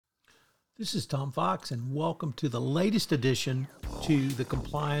This is Tom Fox, and welcome to the latest addition to the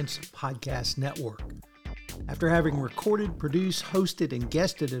Compliance Podcast Network. After having recorded, produced, hosted, and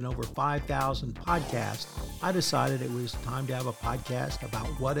guested in over 5,000 podcasts, I decided it was time to have a podcast about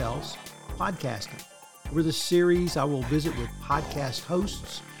what else? Podcasting. Over this series, I will visit with podcast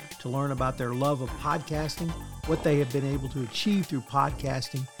hosts to learn about their love of podcasting, what they have been able to achieve through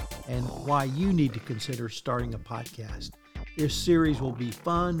podcasting, and why you need to consider starting a podcast. This series will be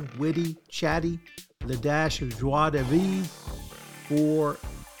fun, witty, chatty, with a dash of joie de vivre for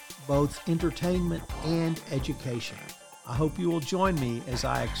both entertainment and education. I hope you will join me as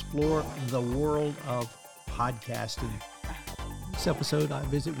I explore the world of podcasting. In this episode, I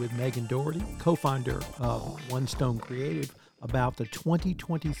visit with Megan Dougherty, co-founder of One Stone Creative, about the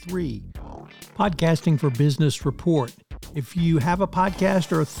 2023 Podcasting for Business Report. If you have a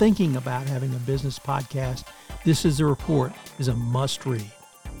podcast or are thinking about having a business podcast, this is a report, is a must read.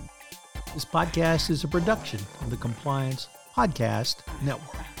 This podcast is a production of the Compliance Podcast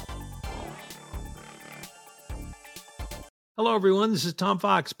Network. Hello, everyone. This is Tom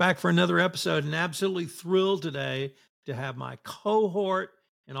Fox back for another episode, and absolutely thrilled today to have my cohort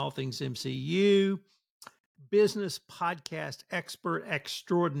in all things MCU, business podcast expert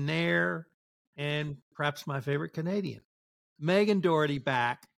extraordinaire, and perhaps my favorite Canadian, Megan Dougherty,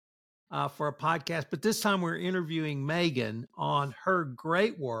 back for a podcast. But this time we're interviewing Megan on her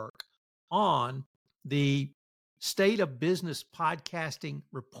great work on the State of Business Podcasting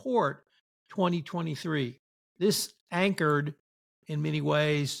Report 2023. This anchored, in many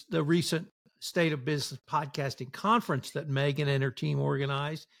ways, the recent State of Business Podcasting Conference that Megan and her team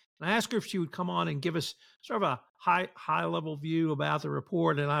organized. And I asked her if she would come on and give us sort of a high-level view about the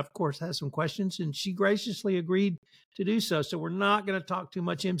report. And I, of course, had some questions, and she graciously agreed to do so. So we're not going to talk too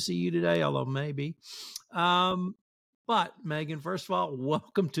much MCU today, although maybe. But, Megan, first of all,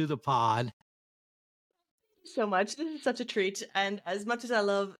 welcome to the pod. So much. This is such a treat. And as much as I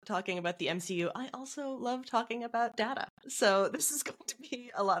love talking about the MCU, I also love talking about data. So this is going to be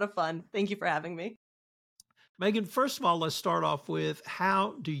a lot of fun. Thank you for having me. Megan, first of all, let's start off with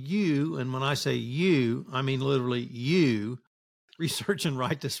how do you, and when I say you, I mean literally you, research and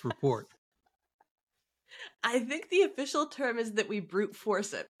write this report? I think the official term is that we brute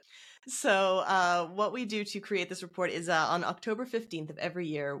force it. So what we do to create this report is on October 15th of every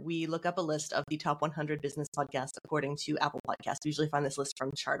year, we look up a list of the top 100 business podcasts according to Apple Podcasts. We usually find this list from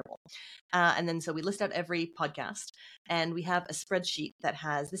Chartable. And then so we list out every podcast, and we have a spreadsheet that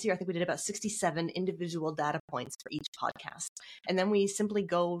has, this year I think we did about 67 individual data points for each podcast. And then we simply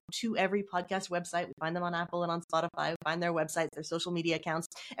go to every podcast website. We find them on Apple and on Spotify. We find their websites, their social media accounts,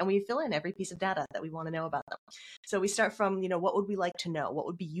 and we fill in every piece of data that we want to know about them. So we start from, what would we like to know? What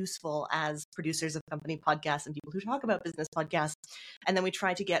would be useful as producers of company podcasts and people who talk about business podcasts. And then we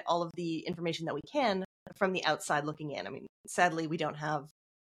try to get all of the information that we can from the outside looking in. I mean, sadly, we don't have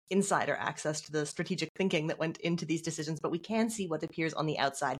insider access to the strategic thinking that went into these decisions, but we can see what appears on the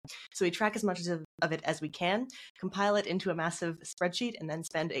outside. So we track as much of it as we can, compile it into a massive spreadsheet, and then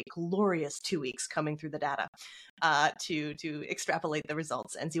spend a glorious 2 weeks coming through the data to extrapolate the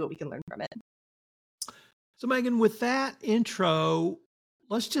results and see what we can learn from it. So Megan, with that intro,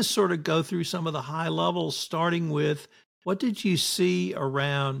 let's just sort of go through some of the high levels, starting with what did you see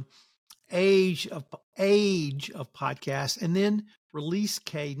around age of podcasts, and then release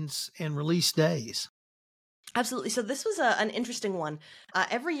cadence and release days? Absolutely. So this was an interesting one.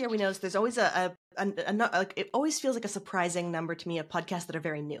 Every year we notice there's always it always feels like a surprising number to me of podcasts that are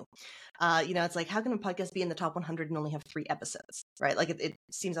very new. It's like, how can a podcast be in the top 100 and only have 3 episodes, right? Like it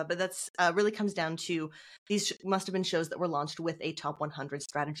seems odd, but that's really comes down to these must have been shows that were launched with a top 100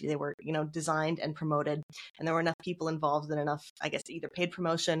 strategy. They were, designed and promoted, and there were enough people involved and enough, I guess, either paid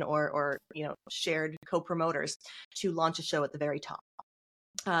promotion or shared co-promoters to launch a show at the very top.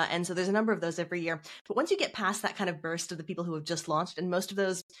 And so there's a number of those every year. But once you get past that kind of burst of the people who have just launched, and most of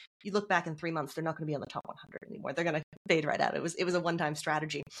those, you look back in 3 months, they're not going to be on the top 100 anymore. They're going to fade right out. It was a one-time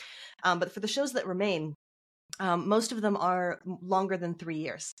strategy. But for the shows that remain, most of them are longer than 3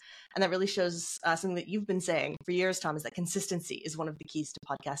 years. And that really shows something that you've been saying for years, Tom, is that consistency is one of the keys to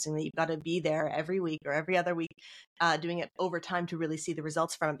podcasting, that you've got to be there every week or every other week, doing it over time to really see the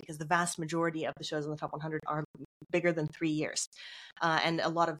results from it, because the vast majority of the shows in the top 100 are bigger than 3 years. And a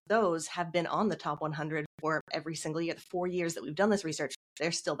lot of those have been on the top 100 for every single year. The 4 years that we've done this research,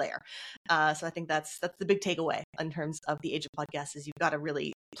 they're still there. So I think that's the big takeaway in terms of the age of podcasts, is you've got to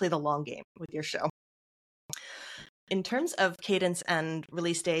really play the long game with your show. In terms of cadence and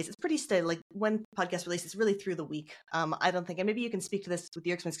release days, it's pretty steady. Like when podcast release, it's really through the week. I don't think, and maybe you can speak to this with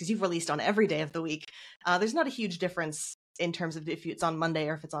your experience because you've released on every day of the week. There's not a huge difference in terms of if it's on Monday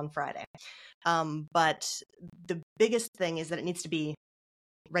or if it's on Friday. But the biggest thing is that it needs to be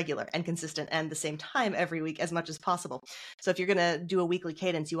regular and consistent and the same time every week as much as possible. So if you're going to do a weekly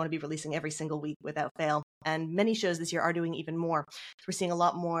cadence, you want to be releasing every single week without fail. And many shows this year are doing even more. So we're seeing a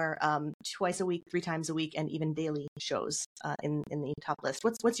lot more twice a week, 3 times a week, and even daily shows in the top list.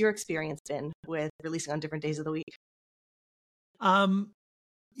 What's your experience been with releasing on different days of the week?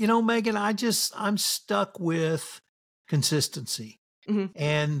 Megan, I'm stuck with consistency. Mm-hmm.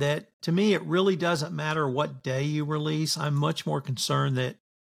 And that to me, it really doesn't matter what day you release. I'm much more concerned that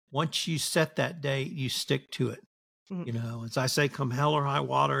once you set that date, you stick to it. Mm-hmm. As I say, come hell or high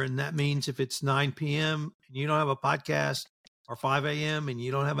water. And that means if it's 9 p.m. and you don't have a podcast, or 5 a.m. and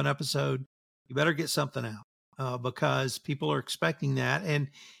you don't have an episode, you better get something out because people are expecting that. And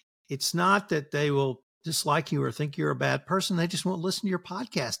it's not that they will dislike you or think you're a bad person. They just won't listen to your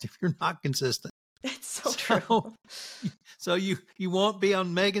podcast if you're not consistent. It's so true. So you won't be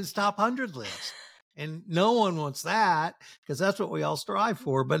on Megan's top 100 list. And no one wants that because that's what we all strive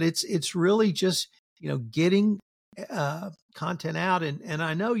for. But it's really just, getting content out. And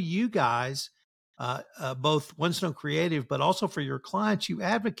I know you guys, both One Stone Creative, but also for your clients, you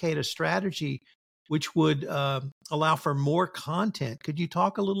advocate a strategy which would allow for more content. Could you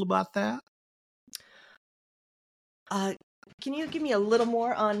talk a little about that? Can you give me a little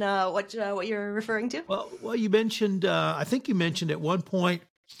more on what you're referring to? Well, you mentioned, I think you mentioned at one point,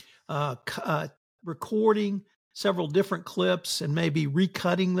 recording several different clips and maybe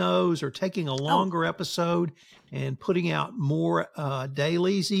recutting those or taking a longer episode and putting out more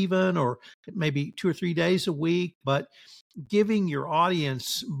dailies even, or maybe 2 or 3 days a week, but giving your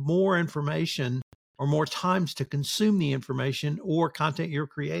audience more information or more times to consume the information or content you're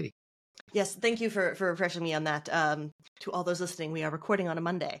creating. Yes, thank you for refreshing me on that. To all those listening, we are recording on a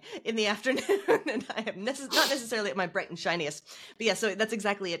Monday in the afternoon, and I am not necessarily at my bright and shiniest. But yeah, so that's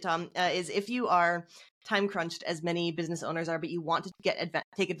exactly it, Tom. Is if you are time crunched, as many business owners are, but you want to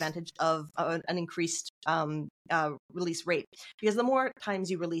take advantage of an increased release rate, because the more times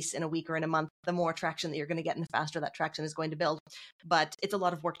you release in a week or in a month, the more traction that you're going to get, and the faster that traction is going to build. But it's a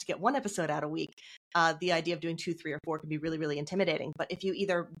lot of work to get one episode out a week. The idea of doing 2, 3, or 4 can be really, really intimidating. But if you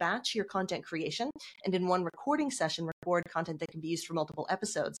either batch your content creation and in one recording session record content that can be used for multiple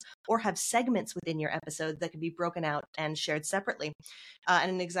episodes, or have segments within your episode that can be broken out and shared separately.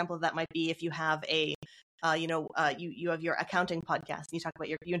 And an example of that might be if you have you have your accounting podcast and you talk about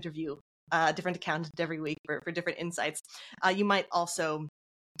you interview a different accountant every week for different insights. You might also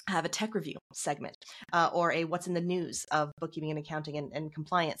have a tech review segment or a what's in the news of bookkeeping and accounting and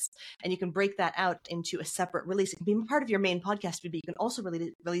compliance. And you can break that out into a separate release. It can be part of your main podcast, but you can also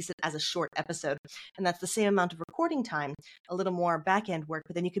release it as a short episode. And that's the same amount of recording time, a little more back-end work,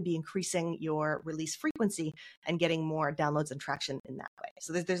 but then you could be increasing your release frequency and getting more downloads and traction in that way.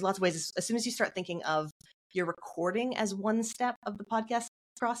 So there's lots of ways. As soon as you start thinking of your recording as one step of the podcast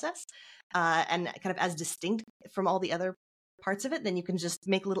process and kind of as distinct from all the other parts of it, then you can just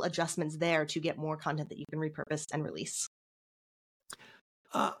make little adjustments there to get more content that you can repurpose and release.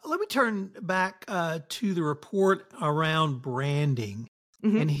 Let me turn back to the report around branding.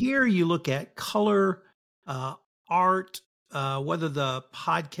 Mm-hmm. And here you look at color, art, whether the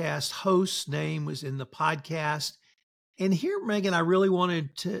podcast host's name was in the podcast. And here, Megan, I really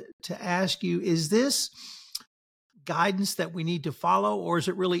wanted to ask you, is this guidance that we need to follow, or is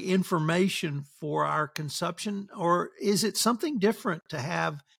it really information for our consumption, or is it something different to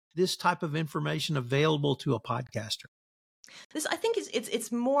have this type of information available to a podcaster? This, I think,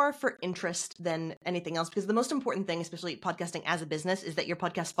 it's more for interest than anything else, because the most important thing, especially podcasting as a business, is that your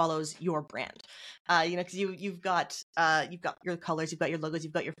podcast follows your brand. Because you've got your colors, you've got your logos,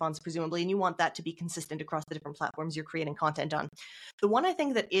 you've got your fonts, presumably, and you want that to be consistent across the different platforms you're creating content on. The one I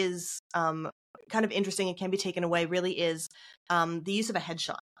think that is kind of interesting and can be taken away really is the use of a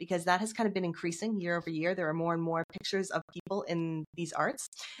headshot, because that has kind of been increasing year over year. There are more and more pictures of people in these arts,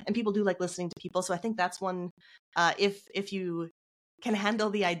 and people do like listening to people. So I think that's one, if you can handle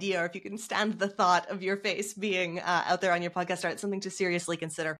the idea, or if you can stand the thought of your face being out there on your podcast art, it's something to seriously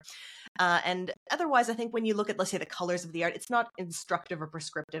consider. And otherwise, I think when you look at, let's say, the colors of the art, it's not instructive or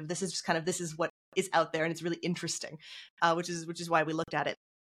prescriptive. This is just kind of, this is what is out there, and it's really interesting, which is why we looked at it.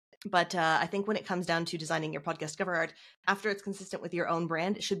 But I think when it comes down to designing your podcast cover art, after it's consistent with your own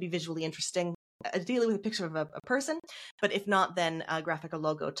brand, it should be visually interesting, ideally with a picture of a person. But if not, then graphic or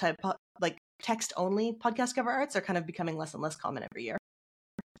logo type, like text-only podcast cover arts are kind of becoming less and less common every year.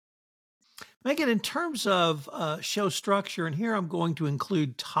 Megan, in terms of show structure, and here I'm going to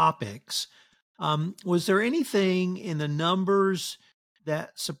include topics, was there anything in the numbers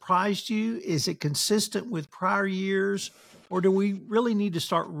that surprised you? Is it consistent with prior years, Or do we really need to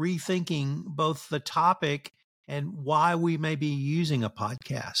start rethinking both the topic and why we may be using a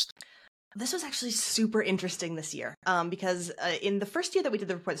podcast? This was actually super interesting this year because in the first year that we did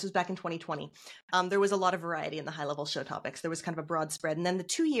the report, this was back in 2020, there was a lot of variety in the high-level show topics. There was kind of a broad spread. And then the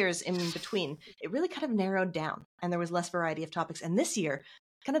 2 years in between, it really kind of narrowed down and there was less variety of topics. And this year,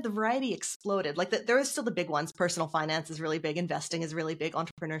 kind of the variety exploded. Like there is still the big ones. Personal finance is really big. Investing is really big.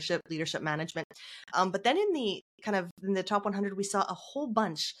 Entrepreneurship, leadership management. But then in the top 100, we saw a whole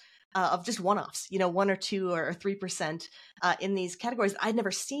bunch of just one-offs, 1 or 2 or 3% in these categories I'd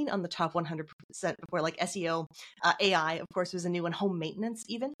never seen on the top 100% before, like SEO, AI, of course, was a new one, home maintenance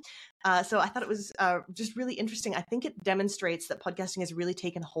even. So I thought it was just really interesting. I think it demonstrates that podcasting has really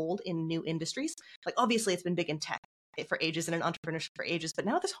taken hold in new industries. Like obviously it's been big in tech for ages and in entrepreneurship for ages, but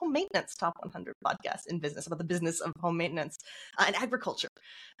now there's home maintenance top 100 podcasts in business about the business of home maintenance and agriculture.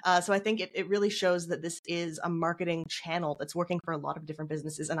 So I think it really shows that this is a marketing channel that's working for a lot of different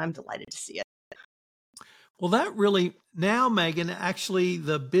businesses, and I'm delighted to see it. Well, that really, now, Megan, actually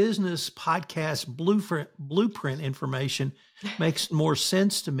the business podcast blueprint information makes more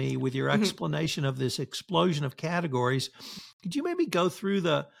sense to me with your explanation of this explosion of categories. Could you maybe go through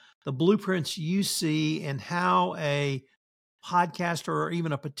the blueprints you see and how a podcaster or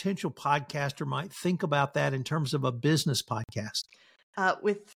even a potential podcaster might think about that in terms of a business podcast?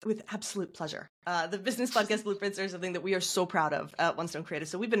 With absolute pleasure. The business podcast blueprints are something that we are so proud of at One Stone Creative.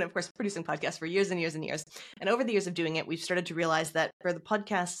 So we've been, of course, producing podcasts for years and years and years. And over the years of doing it, we've started to realize that for the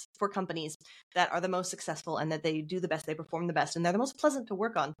podcasts for companies that are the most successful and that they do the best, they perform the best, and they're the most pleasant to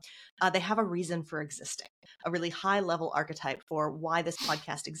work on, they have a reason for existing, a really high level archetype for why this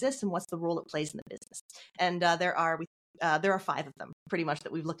podcast exists and what's the role it plays in the business. And there are 5 of them pretty much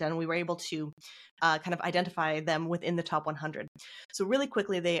that we've looked at, and we were able to kind of identify them within the top 100. So really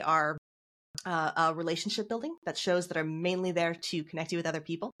quickly, they are relationship building, that shows that are mainly there to connect you with other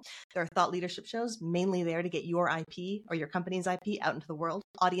people. There are thought leadership shows, mainly there to get your IP or your company's IP out into the world.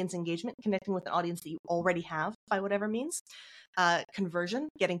 Audience engagement, connecting with an audience that you already have by whatever means. Conversion,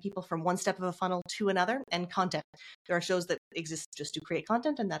 getting people from one step of a funnel to another. And content. There are shows that exist just to create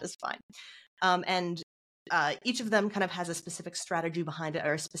content, and that is fine. And each of them kind of has a specific strategy behind it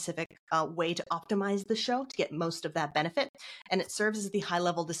or a specific way to optimize the show to get most of that benefit. And it serves as the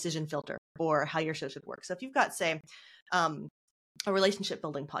high-level decision filter for how your show should work. So if you've got, say, a relationship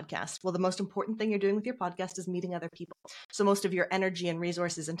building podcast, well, the most important thing you're doing with your podcast is meeting other people. So most of your energy and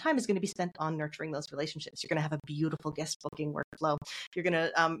resources and time is going to be spent on nurturing those relationships. You're going to have a beautiful guest booking workflow. You're going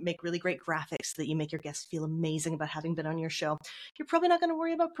to make really great graphics that you make your guests feel amazing about having been on your show. You're probably not going to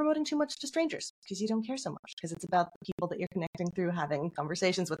worry about promoting too much to strangers because you don't care so much, because it's about the people that you're connecting through having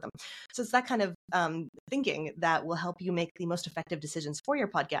conversations with them. So it's that kind of thinking that will help you make the most effective decisions for your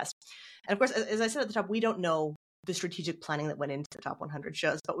podcast. And of course, as I said at the top, we don't know the strategic planning that went into the top 100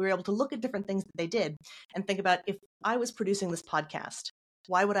 shows, but we were able to look at different things that they did and think about, if I was producing this podcast,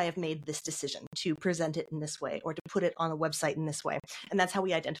 why would I have made this decision to present it in this way or to put it on a website in this way? And that's how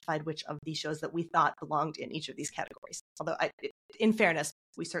we identified which of these shows that we thought belonged in each of these categories. Although, in fairness,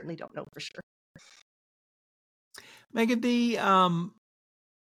 we certainly don't know for sure. Megan,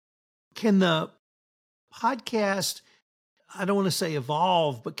 can the podcast, I don't want to say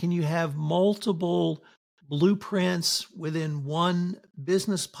evolve, but can you have multiple blueprints within one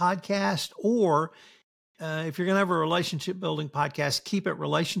business podcast? Or if you're going to have a relationship building podcast, keep it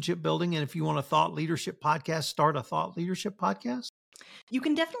relationship building. And if you want a thought leadership podcast, start a thought leadership podcast? You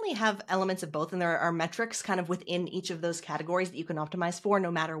can definitely have elements of both, and there are metrics kind of within each of those categories that you can optimize for,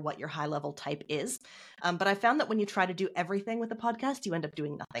 no matter what your high-level type is. But I found that when you try to do everything with a podcast, you end up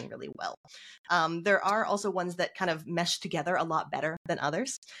doing nothing really well. There are also ones that kind of mesh together a lot better than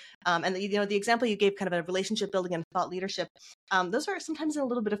others. And the example you gave, kind of a relationship building and thought leadership, those are sometimes in a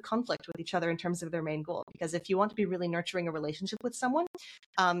little bit of conflict with each other in terms of their main goal. Because if you want to be really nurturing a relationship with someone,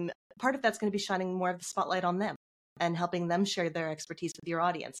 part of that's going to be shining more of the spotlight on them and helping them share their expertise with your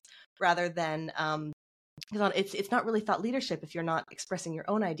audience, rather than it's not really thought leadership if you're not expressing your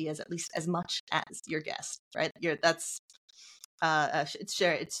own ideas at least as much as your guest, right? It's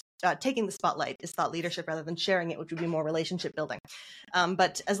taking the spotlight is thought leadership rather than sharing it, which would be more relationship building.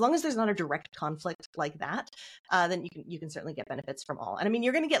 But as long as there's not a direct conflict like that, then you can certainly get benefits from all. And I mean,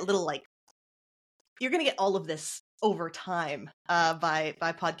 you're going to get you're going to get all of this over time by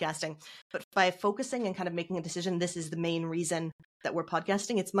podcasting, but by focusing and kind of making a decision, this is the main reason that we're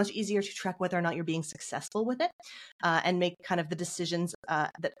podcasting, it's much easier to track whether or not you're being successful with it, and make kind of the decisions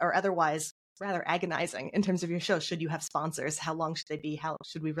that are otherwise rather agonizing in terms of your show. Should you have sponsors? How long should they be? How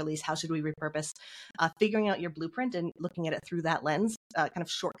should we release? How should we repurpose? Figuring out your blueprint and looking at it through that lens kind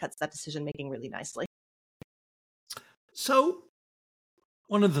of shortcuts that decision making really nicely. So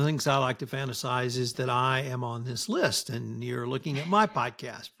one of the things I like to fantasize is that I am on this list and you're looking at my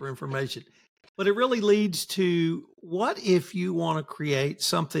podcast for information. But it really leads to what if you want to create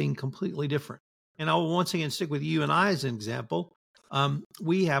something completely different? And I'll once again stick with you and I as an example.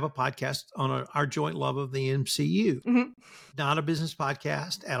 We have a podcast on our joint love of the MCU, Mhm. not a business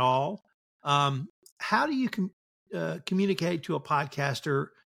podcast at all. How do you communicate to a podcaster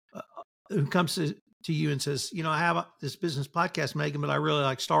uh, who comes to you and says, I have this business podcast, Megan, but I really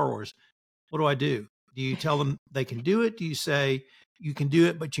like Star Wars. What do I do? Do you tell them they can do it? Do you say you can do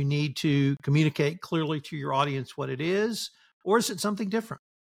it, but you need to communicate clearly to your audience what it is? Or is it something different?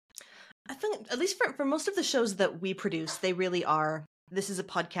 I think, at least for most of the shows that we produce, they really are. This is a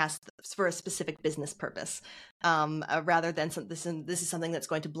podcast for a specific business purpose, rather than this is something that's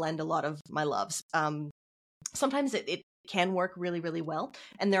going to blend a lot of my loves. Sometimes it can work really, really well.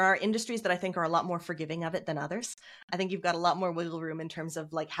 And there are industries that I think are a lot more forgiving of it than others. I think you've got a lot more wiggle room in terms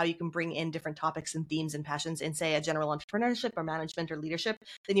of like how you can bring in different topics and themes and passions in, say, a general entrepreneurship or management or leadership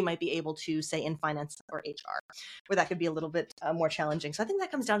than you might be able to, say, in finance or HR, where that could be a little bit more challenging. So I think that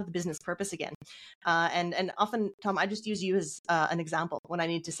comes down to the business purpose again. And often, Tom, I just use you as an example when I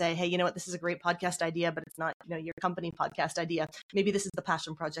need to say, hey, you know what, this is a great podcast idea, but it's not, your company podcast idea. Maybe this is the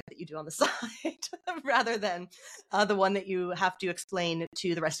passion project that you do on the side rather than the one that you have to explain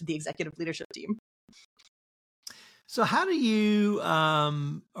to the rest of the executive leadership team. So how do you,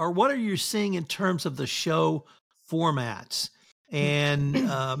 or what are you seeing in terms of the show formats and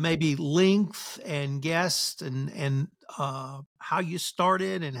maybe length and guests and how you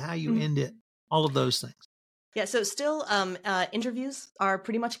started and how you end it, all of those things? Yeah, so still, interviews are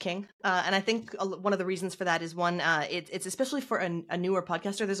pretty much king, and I think one of the reasons for that is one, it's especially for a newer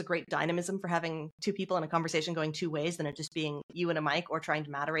podcaster. There's a great dynamism for having two people in a conversation going two ways than it just being you and a mic or trying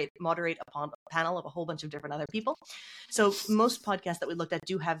to moderate a panel of a whole bunch of different other people. So most podcasts that we looked at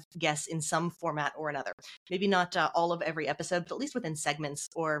do have guests in some format or another. Maybe not all of every episode, but at least within segments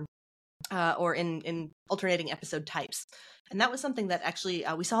or in alternating episode types. And that was something that actually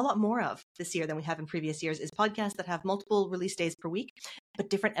we saw a lot more of this year than we have in previous years, is podcasts that have multiple release days per week, but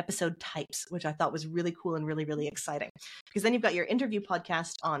different episode types, which I thought was really cool and really, really exciting. Because then you've got your interview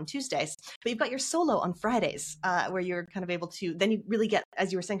podcast on Tuesdays, but you've got your solo on Fridays, where you're kind of able to, then you really get,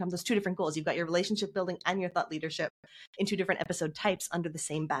 as you were saying, Tom, those two different goals. You've got your relationship building and your thought leadership in two different episode types under the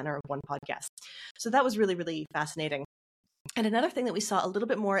same banner of one podcast. So that was really, really fascinating. And another thing that we saw a little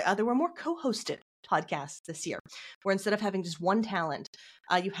bit more, there were more co-hosted podcasts this year, where instead of having just one talent,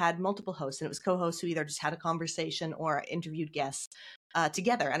 you had multiple hosts, and it was co-hosts who either just had a conversation or interviewed guests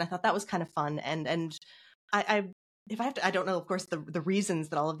together. And I thought that was kind of fun. And I if I have to, I don't know, of course, the reasons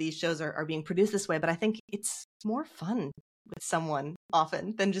that all of these shows are being produced this way, but I think it's more fun with someone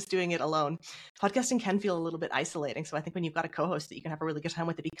often than just doing it alone. Podcasting can feel a little bit isolating. So I think when you've got a co-host that you can have a really good time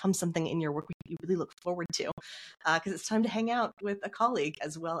with, it becomes something in your work you really look forward to, because it's time to hang out with a colleague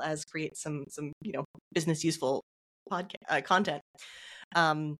as well as create some business useful podcast content.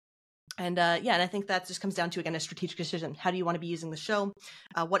 And I think that just comes down to, again, a strategic decision. How do you want to be using the show?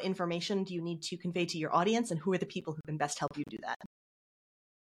 What information do you need to convey to your audience, and who are the people who can best help you do that?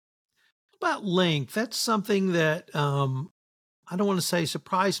 About length, that's something that I don't want to say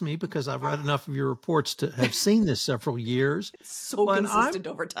surprised me, because I've read enough of your reports to have seen this several years. It's so consistent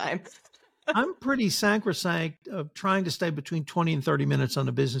over time. I'm pretty sacrosanct of trying to stay between 20 and 30 minutes on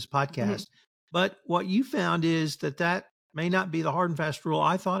a business podcast. But what you found is that may not be the hard and fast rule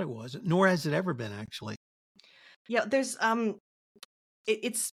I thought it was, nor has it ever been, actually. Yeah, there's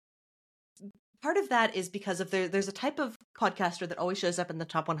it's part of that is because of there's a type of podcaster that always shows up in the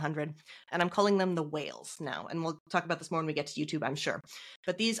top 100, and I'm calling them the whales now. And we'll talk about this more when we get to YouTube, I'm sure.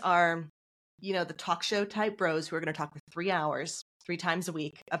 But these are, the talk show type bros who are going to talk for 3 hours, 3 times a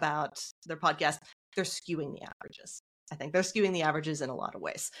week about their podcast. They're skewing the averages. I think they're skewing the averages in a lot of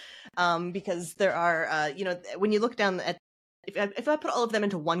ways, because there are, when you look down at, if I put all of them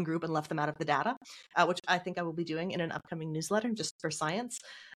into one group and left them out of the data, which I think I will be doing in an upcoming newsletter just for science,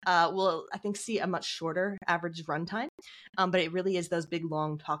 we'll, I think, see a much shorter average runtime. But it really is those big,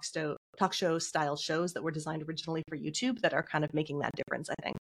 long talk show style shows that were designed originally for YouTube that are kind of making that difference, I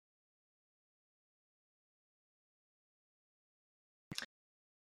think.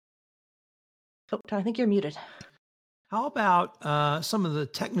 Oh, Tom, I think you're muted. How about some of the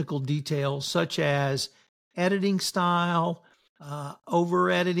technical details, such as editing style, over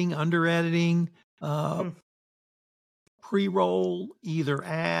editing, under editing, pre-roll, either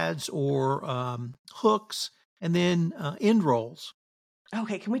ads or hooks, and then end rolls?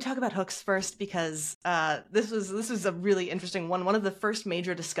 Okay, can we talk about hooks first? Because this was a really interesting one. One of the first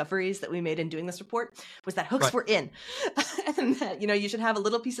major discoveries that we made in doing this report was that hooks Right. were in, and that you should have a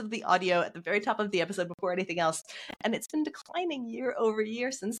little piece of the audio at the very top of the episode before anything else. And it's been declining year over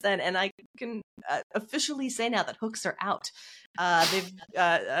year since then. And I can officially say now that hooks are out. They've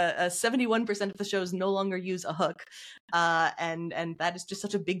 71% of the shows no longer use a hook, and that is just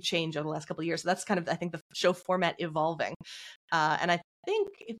such a big change over the last couple of years. So that's kind of, I think, the show format evolving. And I think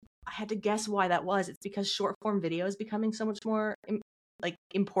if I had to guess why that was, it's because short form video is becoming so much more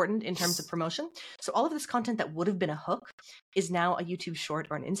important in terms of promotion. So all of this content that would have been a hook is now a YouTube short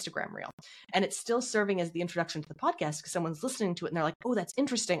or an Instagram reel. And it's still serving as the introduction to the podcast because someone's listening to it and they're like, oh, that's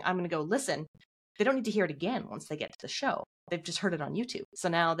interesting, I'm going to go listen. They don't need to hear it again once they get to the show. They've just heard it on YouTube. So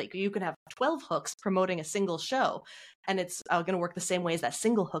now that you can have 12 hooks promoting a single show, and it's going to work the same way as that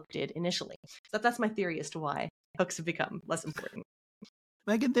single hook did initially. So that's my theory as to why hooks have become less important.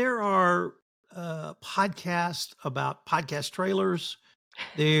 Megan, there are podcasts about podcast trailers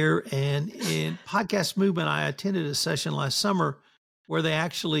there. And in Podcast Movement, I attended a session last summer where they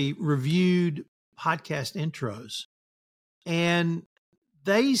actually reviewed podcast intros. And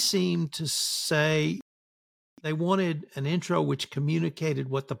they seemed to say they wanted an intro which communicated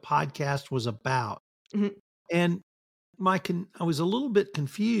what the podcast was about. Mm-hmm. And I was a little bit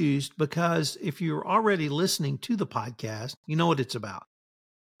confused because if you're already listening to the podcast, you know what it's about.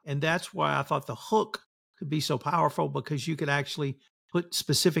 And that's why I thought the hook could be so powerful, because you could actually put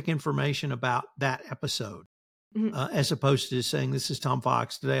specific information about that episode, Mm-hmm. As opposed to just saying, this is Tom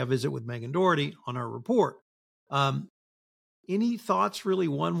Fox. Today I visit with Megan Dougherty on our report. Any thoughts really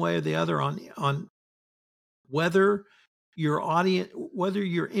one way or the other on whether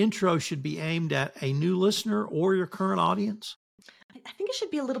your intro should be aimed at a new listener or your current audience? I think it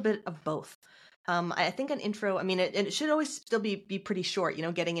should be a little bit of both. I think an intro, I mean, it should always still be pretty short,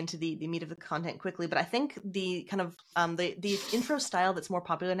 getting into the meat of the content quickly. But I think the kind of the intro style that's more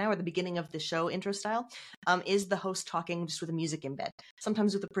popular now, or the beginning of the show intro style, is the host talking just with a music embed.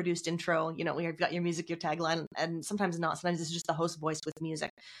 Sometimes with a produced intro, where you've got your music, your tagline, and sometimes not. Sometimes it's just the host voice with music.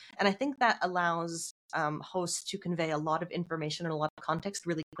 And I think that allows hosts to convey a lot of information and a lot of context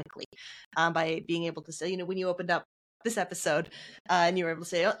really quickly by being able to say, when you opened up this episode and you were able to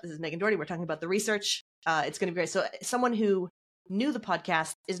say, oh, this is Megan Dougherty, we're talking about the research, it's going to be great. So someone who knew the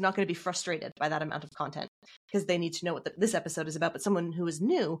podcast is not going to be frustrated by that amount of content because they need to know what this episode is about. But someone who is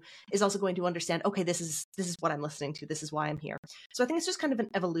new is also going to understand, okay, this is what I'm listening to, this is why I'm here. So I think it's just kind of an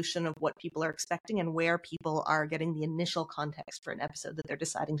evolution of what people are expecting and where people are getting the initial context for an episode that they're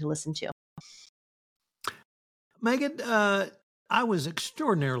deciding to listen to. Megan, I was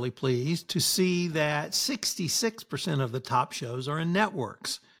extraordinarily pleased to see that 66% of the top shows are in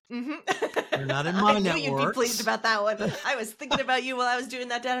networks. Mm-hmm. They're not in my I knew networks. You'd be pleased about that one. I was thinking about you while I was doing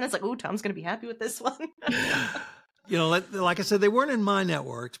that down, and I was like, "Oh, Tom's going to be happy with this one." Like I said, they weren't in my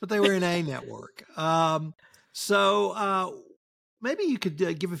networks, but they were in a network. So maybe you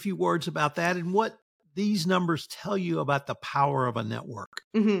could give a few words about that and what these numbers tell you about the power of a network.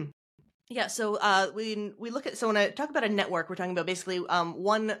 Mm-hmm. Yeah, so we look at, so when I talk about a network, we're talking about basically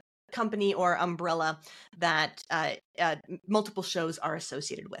one company or umbrella that multiple shows are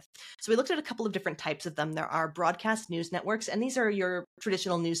associated with. So we looked at a couple of different types of them. There are broadcast news networks, and these are your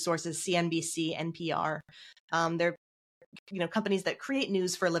traditional news sources, CNBC, NPR. They're companies that create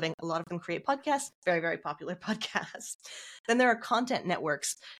news for a living. A lot of them create podcasts, very, very popular podcasts. Then there are content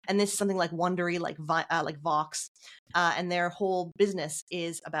networks, and this is something like Wondery, like Vox, and their whole business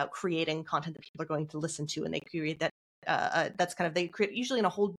is about creating content that people are going to listen to, and they create that. That's kind of, they create usually in a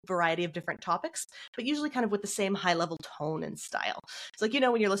whole variety of different topics, but usually kind of with the same high level tone and style. It's like,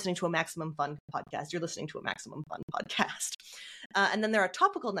 when you're listening to a Maximum Fun podcast, you're listening to a Maximum Fun podcast. And then there are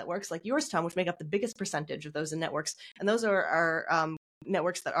topical networks like yours, Tom, which make up the biggest percentage of those in networks. And those are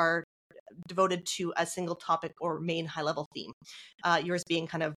networks that are devoted to a single topic or main high level theme. Yours being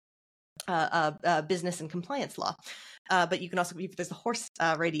kind of business and compliance law. But you can also, there's the horse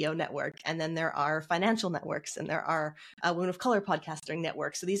radio network, and then there are financial networks, and there are women of color podcasting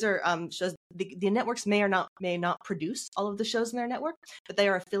networks. So these are shows. The networks may not produce all of the shows in their network, but they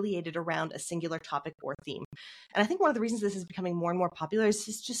are affiliated around a singular topic or theme. And I think one of the reasons this is becoming more and more popular is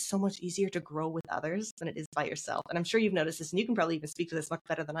it's just so much easier to grow with others than it is by yourself. And I'm sure you've noticed this, and you can probably even speak to this much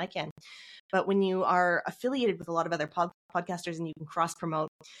better than I can. But when you are affiliated with a lot of other podcasters and you can cross promote,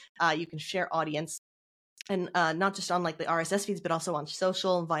 you can share audience. And not just on like the RSS feeds, but also on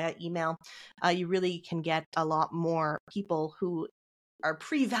social, via email, you really can get a lot more people who are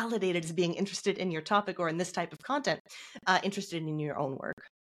pre-validated as being interested in your topic or in this type of content, interested in your own work.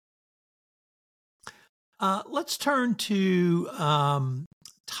 Let's turn to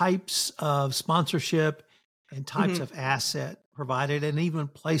types of sponsorship and types Mhm. of asset provided, and even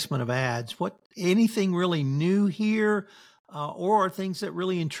placement of ads. Anything really new here, or things that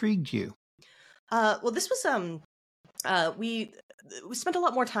really intrigued you? Well, this was we spent a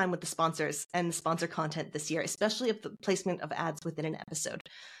lot more time with the sponsors and the sponsor content this year, especially of the placement of ads within an episode.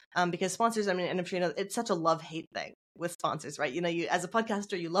 Because sponsors, I mean, and I'm sure you know, it's such a love-hate thing with sponsors, right? You know, you as a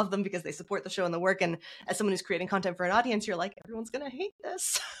podcaster, you love them because they support the show and the work, and as someone who's creating content for an audience, you're like, everyone's gonna hate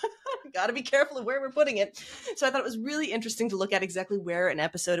this. Got to be careful of where we're putting it. So I thought it was really interesting to look at exactly where an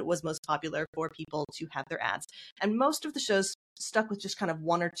episode it was most popular for people to have their ads, and most of the shows stuck with just kind of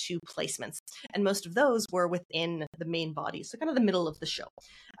one or two placements, and most of those were within the main body, so kind of the middle of the show,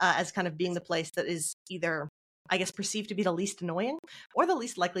 as kind of being the place that is either, I guess, perceived to be the least annoying or the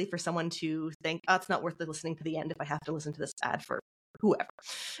least likely for someone to think, oh, it's not worth listening to the end if I have to listen to this ad for whoever.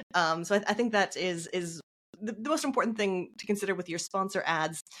 So I think that is the most important thing to consider with your sponsor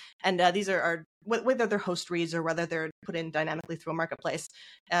ads. And these are whether they're host reads or whether they're put in dynamically through a marketplace.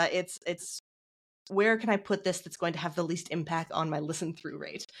 It's where can I put this that's going to have the least impact on my listen through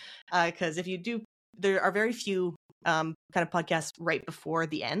rate? Because if you do, there are very few kind of podcasts right before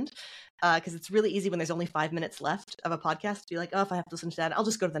the end, because it's really easy when there's only 5 minutes left of a podcast to be like, oh, if I have to listen to that, I'll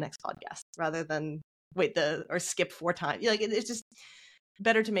just go to the next podcast rather than or skip 4 times. Like it's just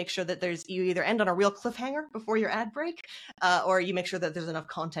better to make sure that you either end on a real cliffhanger before your ad break, or you make sure that there's enough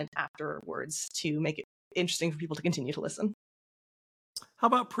content afterwards to make it interesting for people to continue to listen. How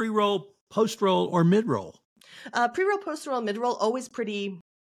about pre-roll, post-roll, or mid-roll? Pre-roll, post-roll, mid-roll, always pretty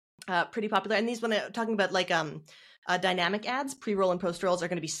popular. And these, when I'm talking about like dynamic ads, pre-roll and post-rolls are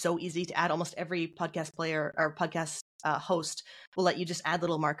going to be so easy to add. Almost every podcast player or podcast host will let you just add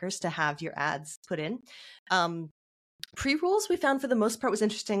little markers to have your ads put in. Pre-rolls, we found for the most part was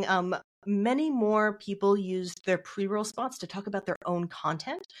interesting. Many more people used their pre-roll spots to talk about their own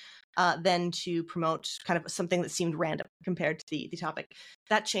content than to promote kind of something that seemed random compared to the topic.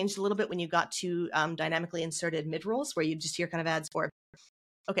 That changed a little bit when you got to dynamically inserted mid-rolls, where you just hear kind of ads for,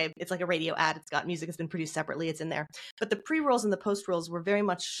 okay, it's like a radio ad. It's got music that's been produced separately. It's in there. But the pre-rolls and the post-rolls were very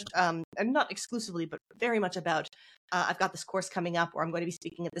much, and not exclusively, but very much about, I've got this course coming up, or I'm going to be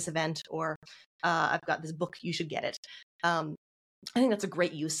speaking at this event, or I've got this book, you should get it. I think that's a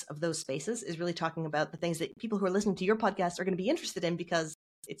great use of those spaces, is really talking about the things that people who are listening to your podcast are going to be interested in because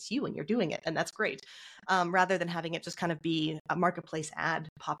it's you and you're doing it, and that's great, rather than having it just kind of be a marketplace ad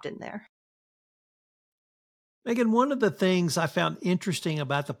popped in there. Megan, one of the things I found interesting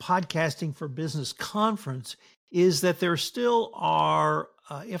about the Podcasting for Business conference is that there still are,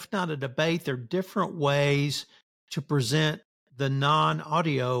 if not a debate, there are different ways to present the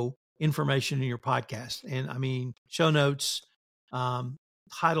non-audio information in your podcast. And I mean, show notes,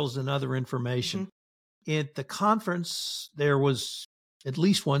 titles, and other information. At the conference, there was at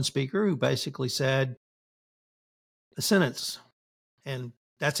least one speaker who basically said a sentence, and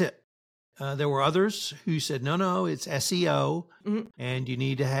that's it. There were others who said, no, it's SEO, and you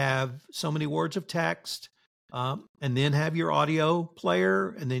need to have so many words of text, and then have your audio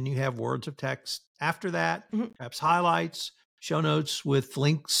player, and then you have words of text after that, perhaps highlights, show notes with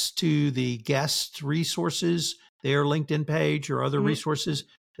links to the guest resources, their LinkedIn page or other resources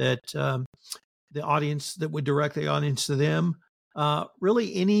that the audience, that would direct the audience to them.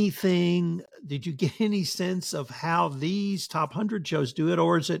 Really anything, did you get any sense of how these top 100 shows do it,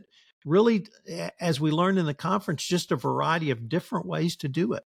 or is it really, as we learned in the conference, just a variety of different ways to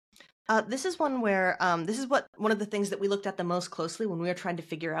do it? This is one where this is one of the things that we looked at the most closely when we were trying to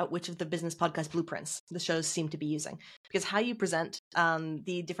figure out which of the business podcast blueprints the shows seem to be using. Because how you present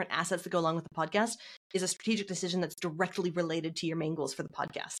the different assets that go along with the podcast is a strategic decision that's directly related to your main goals for the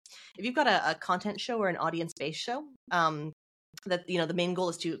podcast. If you've got a content show or an audience-based show, that the main goal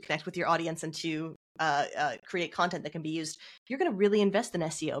is to connect with your audience and to create content that can be used, you're going to really invest in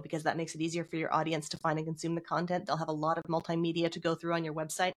SEO because that makes it easier for your audience to find and consume the content. They'll have a lot of multimedia to go through on your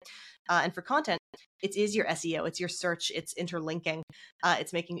website. And for content, it's your SEO, it's your search, it's interlinking,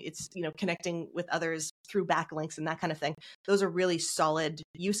 it's connecting with others through backlinks and that kind of thing. Those are really solid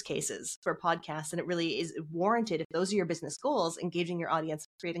use cases for podcasts, and it really is warranted, if those are your business goals, engaging your audience,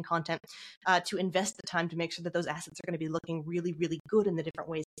 creating content, to invest the time to make sure that those assets are going to be looking really, really good in the different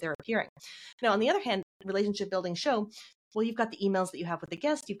ways they're appearing. Now, on the other hand, relationship building show, well, you've got the emails that you have with the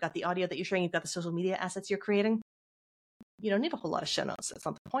guest, you've got the audio that you're sharing, you've got the social media assets you're creating. You don't need a whole lot of show notes. That's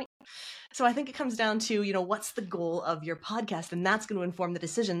not the point. So I think it comes down to, what's the goal of your podcast? And that's going to inform the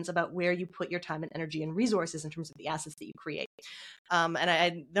decisions about where you put your time and energy and resources in terms of the assets that you create. And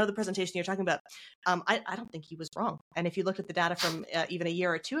I know the presentation you're talking about, I don't think he was wrong. And if you looked at the data from even a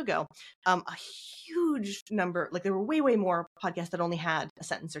year or two ago, a huge number, like there were way more podcasts that only had a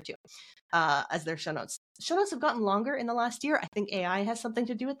sentence or two as their show notes. Show notes have gotten longer in the last year. I think AI has something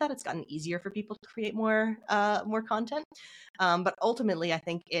to do with that. It's gotten easier for people to create more content. But ultimately, I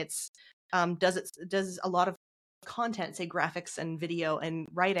think it's does a lot of content, say graphics and video and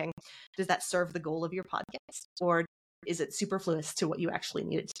writing, does that serve the goal of your podcast, or is it superfluous to what you actually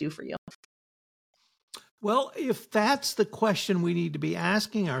need it to do for you? Well, if that's the question we need to be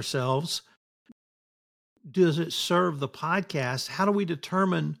asking ourselves, does it serve the podcast? How do we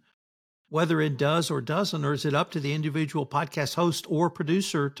determine whether it does or doesn't, or is it up to the individual podcast host or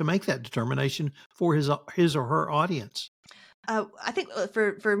producer to make that determination for his or her audience? I think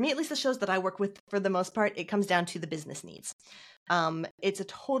for me, at least the shows that I work with, for the most part, it comes down to the business needs. It's a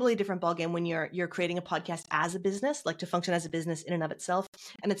totally different ballgame when you're creating a podcast as a business, like to function as a business in and of itself.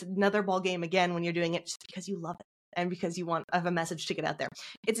 And it's another ballgame again when you're doing it just because you love it and because you have a message to get out there.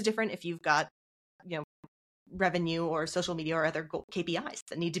 It's different if you've got, revenue or social media or other KPIs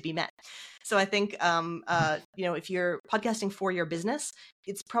that need to be met. So I think, if you're podcasting for your business,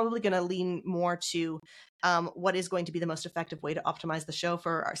 it's probably going to lean more to what is going to be the most effective way to optimize the show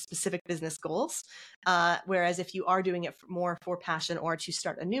for our specific business goals. Whereas if you are doing it more for passion or to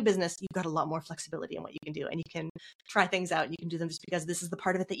start a new business, you've got a lot more flexibility in what you can do, and you can try things out and you can do them just because this is the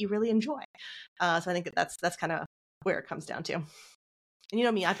part of it that you really enjoy. So I think that's kind of where it comes down to. And you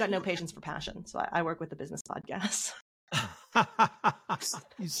know me, I've got no patience for passion. So I work with the business podcast.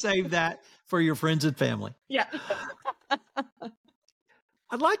 You save that for your friends and family. Yeah.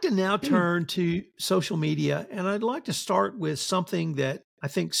 I'd like to now turn to social media, and I'd like to start with something that I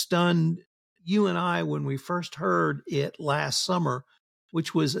think stunned you and I when we first heard it last summer,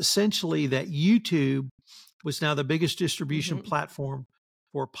 which was essentially that YouTube was now the biggest distribution platform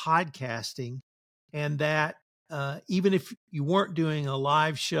for podcasting, and that even if you weren't doing a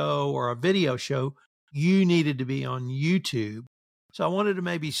live show or a video show, you needed to be on YouTube. So I wanted to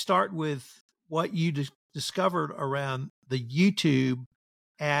maybe start with what you discovered around the YouTube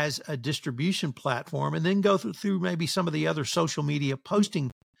as a distribution platform, and then go through maybe some of the other social media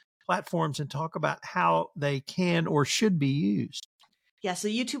posting platforms and talk about how they can or should be used. Yeah, so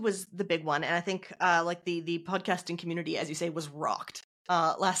YouTube was the big one. And I think the podcasting community, as you say, was rocked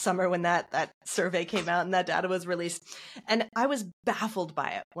last summer when that survey came out and that data was released. And I was baffled by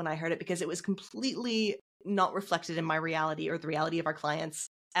it when I heard it because it was completely not reflected in my reality or the reality of our clients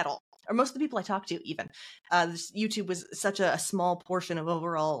at all, or most of the people I talked to even. YouTube was such a small portion of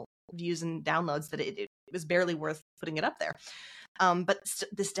overall views and downloads that it was barely worth putting it up there. But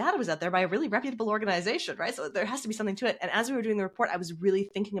this data was out there by a really reputable organization, right? So there has to be something to it. And as we were doing the report, I was really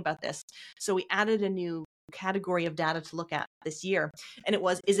thinking about this. So we added a new category of data to look at this year. And it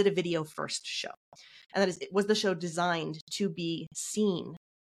was, is it a video first show? And that is, was the show designed to be seen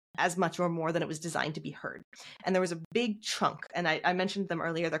as much or more than it was designed to be heard? And there was a big chunk, and I mentioned them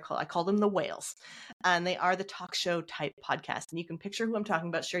earlier. I call them the whales, and they are the talk show type podcast. And you can picture who I'm talking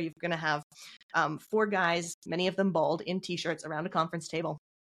about. Sure, you're going to have 4 guys, many of them bald, in t-shirts around a conference table,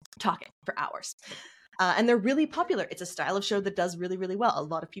 talking for hours. And they're really popular. It's a style of show that does really, really well. A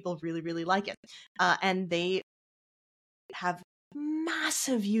lot of people really, really like it. And they have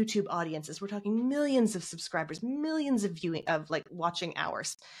massive YouTube audiences. We're talking millions of subscribers, millions of watching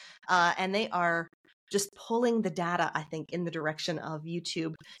hours. And they are just pulling the data, I think, in the direction of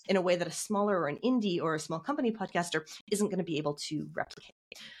YouTube in a way that a smaller or an indie or a small company podcaster isn't going to be able to replicate.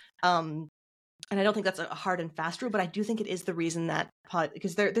 And I don't think that's a hard and fast rule, but I do think it is the reason that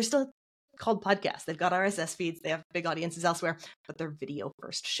because they're still called podcasts. They've got RSS feeds. They have big audiences elsewhere, but they're video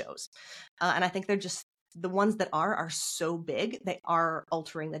first shows. And I think they're just, the ones that are so big, they are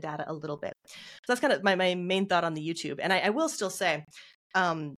altering the data a little bit. So that's kind of my main thought on the YouTube. And I will still say,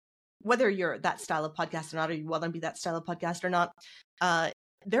 whether you're that style of podcast or not, or you want to be that style of podcast or not,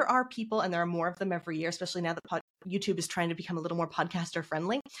 there are people, and there are more of them every year, especially now that YouTube is trying to become a little more podcaster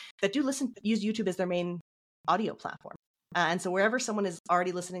friendly, that do use YouTube as their main audio platform. And so wherever someone is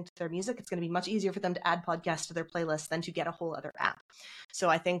already listening to their music, it's going to be much easier for them to add podcasts to their playlist than to get a whole other app. So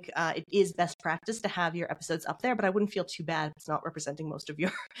I think it is best practice to have your episodes up there, but I wouldn't feel too bad if it's not representing most of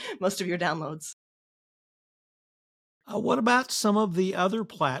your downloads. What about some of the other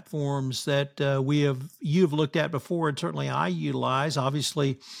platforms that you've looked at before, and certainly I utilize?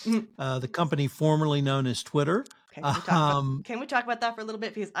 Obviously, the company formerly known as Twitter. Can we talk about that for a little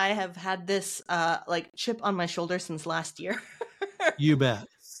bit? Because I have had this chip on my shoulder since last year. You bet.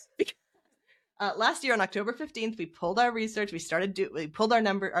 Last year on October 15th, we pulled our research. We pulled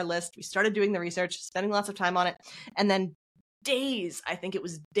our list. We started doing the research, spending lots of time on it. And then I think it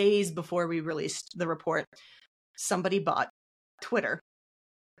was days before we released the report, somebody bought Twitter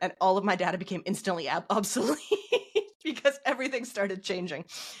and all of my data became instantly obsolete because everything started changing.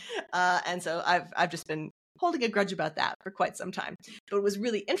 And so I've just been holding a grudge about that for quite some time. But it was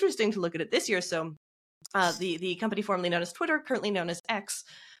really interesting to look at it this year. So the company formerly known as Twitter, currently known as X,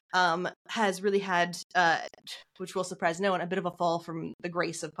 has really had, which will surprise no one, a bit of a fall from the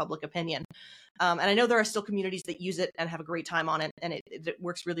grace of public opinion. And I know there are still communities that use it and have a great time on it, and it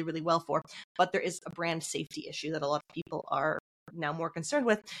works really, really well for. But there is a brand safety issue that a lot of people are now more concerned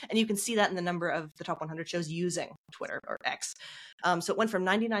with. And you can see that in the number of the top 100 shows using Twitter or X. So it went from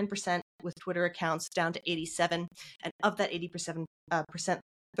 99% with Twitter accounts down to 87. And of that 87%,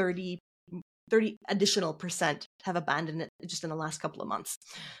 30 additional percent have abandoned it just in the last couple of months.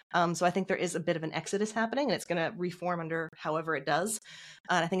 So I think there is a bit of an exodus happening, and it's going to reform under however it does.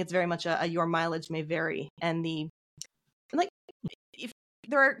 And I think it's very much a your mileage may vary. And if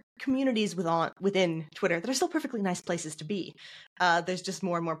there are communities within Twitter that are still perfectly nice places to be, there's just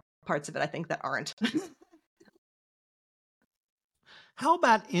more and more parts of it, I think, that aren't. How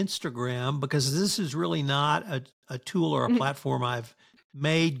about Instagram? Because this is really not a tool or a platform I've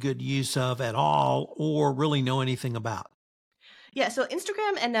made good use of at all or really know anything about. Yeah, so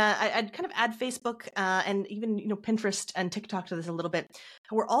Instagram and I'd kind of add Facebook and even Pinterest and TikTok to this a little bit.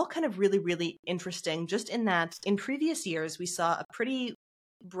 We're all kind of really, really interesting, just in that in previous years we saw a pretty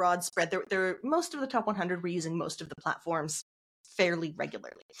broad spread. There most of the top 100 were using most of the platforms fairly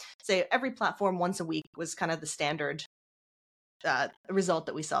regularly. Say every platform once a week was kind of the standard result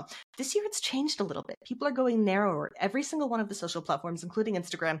that we saw. This year it's changed a little bit. People are going narrower. Every single one of the social platforms, including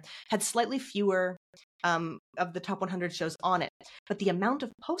Instagram, had slightly fewer of the top 100 shows on it, but the amount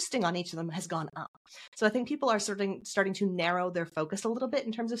of posting on each of them has gone up. So I think people are starting to narrow their focus a little bit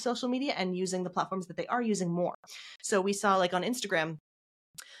in terms of social media and using the platforms that they are using more. So we saw, like on Instagram,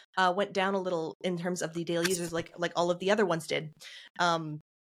 went down a little in terms of the daily users, like all of the other ones did.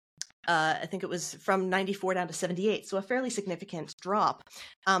 I think it was from 94 down to 78, so a fairly significant drop.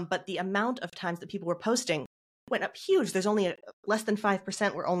 But the amount of times that people were posting went up huge. There's only less than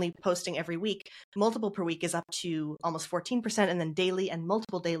 5% were only posting every week. Multiple per week is up to almost 14%, and then daily and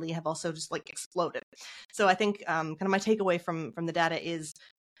multiple daily have also just like exploded. So I think kind of my takeaway from the data is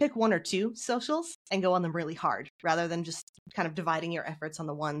pick one or two socials and go on them really hard, rather than just kind of dividing your efforts on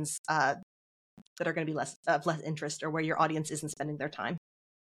the ones that are going to be less interest or where your audience isn't spending their time.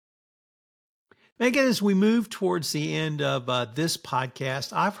 Megan, as we move towards the end of this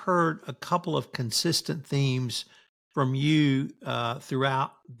podcast, I've heard a couple of consistent themes from you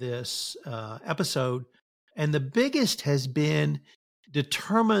throughout this episode. And the biggest has been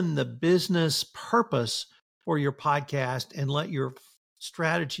determine the business purpose for your podcast and let your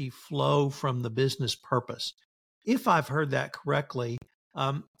strategy flow from the business purpose. If I've heard that correctly,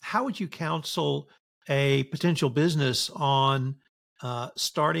 how would you counsel a potential business on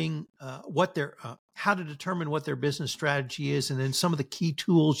starting how to determine what their business strategy is, and then some of the key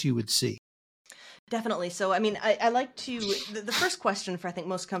tools you would see? Definitely. So, I mean, I like to, the first question for I think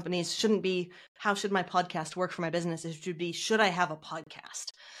most companies shouldn't be, how should my podcast work for my business? It should be, should I have a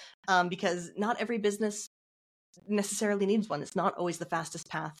podcast? Because not every business necessarily needs one. It's not always the fastest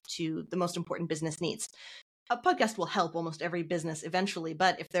path to the most important business needs. A podcast will help almost every business eventually,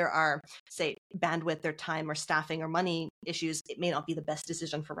 but if there are, say, bandwidth or time or staffing or money issues, it may not be the best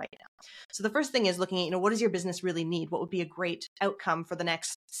decision for right now. So the first thing is looking at, what does your business really need? What would be a great outcome for the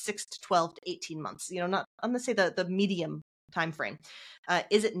next 6 to 12 to 18 months? Not, I'm going to say the medium time frame.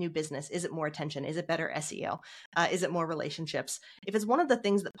 Is it new business? Is it more attention? Is it better SEO? Is it more relationships? If it's one of the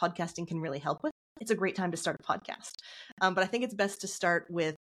things that podcasting can really help with, it's a great time to start a podcast. But I think it's best to start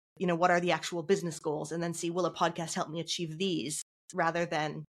with, what are the actual business goals, and then see, will a podcast help me achieve these, rather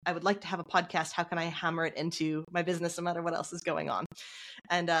than, I would like to have a podcast, how can I hammer it into my business no matter what else is going on?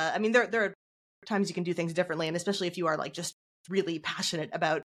 And I mean, there are times you can do things differently, and especially if you are like just really passionate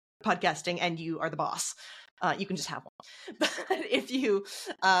about podcasting and you are the boss, you can just have one. But if you,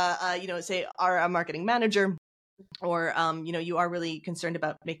 say are a marketing manager, or you are really concerned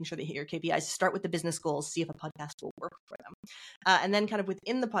about making sure they hit your KPIs, start with the business goals, see if a podcast will work for them. And then kind of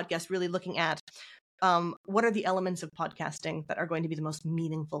within the podcast, really looking at what are the elements of podcasting that are going to be the most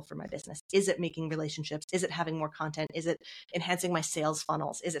meaningful for my business? Is it making relationships? Is it having more content? Is it enhancing my sales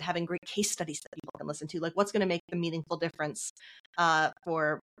funnels? Is it having great case studies that people can listen to? Like, what's going to make the meaningful difference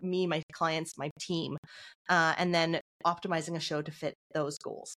for me, my clients, my team? And then optimizing a show to fit those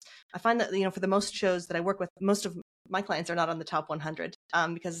goals. I find that, for the most shows that I work with, most of my clients are not on the top 100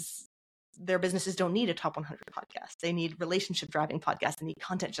 because their businesses don't need a top 100 podcast. They need relationship driving podcasts. They need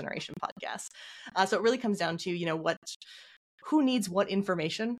content generation podcasts. So it really comes down to, who needs what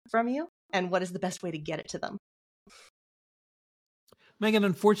information from you and what is the best way to get it to them. Megan,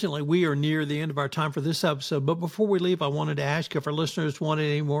 unfortunately, we are near the end of our time for this episode. But before we leave, I wanted to ask you if our listeners wanted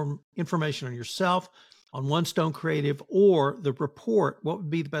any more information on yourself, on One Stone Creative, or the report, what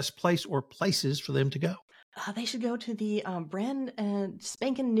would be the best place or places for them to go? They should go to the brand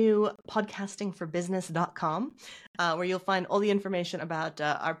spanking new podcastingforbusiness.com, where you'll find all the information about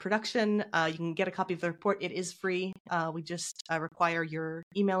our production. You can get a copy of the report. It is free. We just require your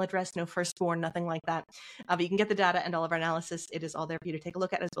email address, no firstborn, nothing like that. But you can get the data and all of our analysis. It is all there for you to take a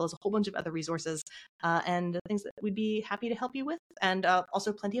look at, as well as a whole bunch of other resources and things that we'd be happy to help you with. And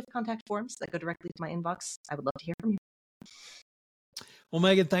also plenty of contact forms that go directly to my inbox. I would love to hear from you. Well,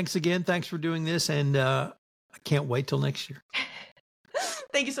 Megan, thanks again. Thanks for doing this. And I can't wait till next year.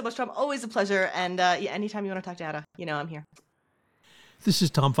 Thank you so much, Tom. Always a pleasure. And anytime you want to talk data, I'm here. This is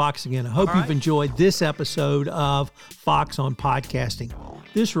Tom Fox again. I hope you've enjoyed this episode of Fox on Podcasting.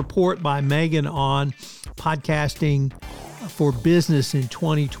 This report by Megan on podcasting for business in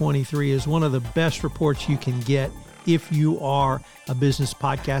 2023 is one of the best reports you can get if you are a business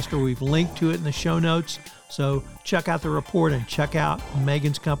podcaster. We've linked to it in the show notes. So check out the report and check out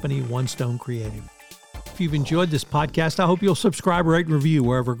Megan's company, One Stone Creative. If you've enjoyed this podcast, I hope you'll subscribe, rate, and review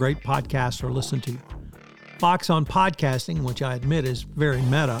wherever great podcasts are listened to. Fox on Podcasting, which I admit is very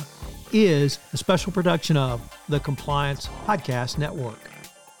meta, is a special production of the Compliance Podcast Network.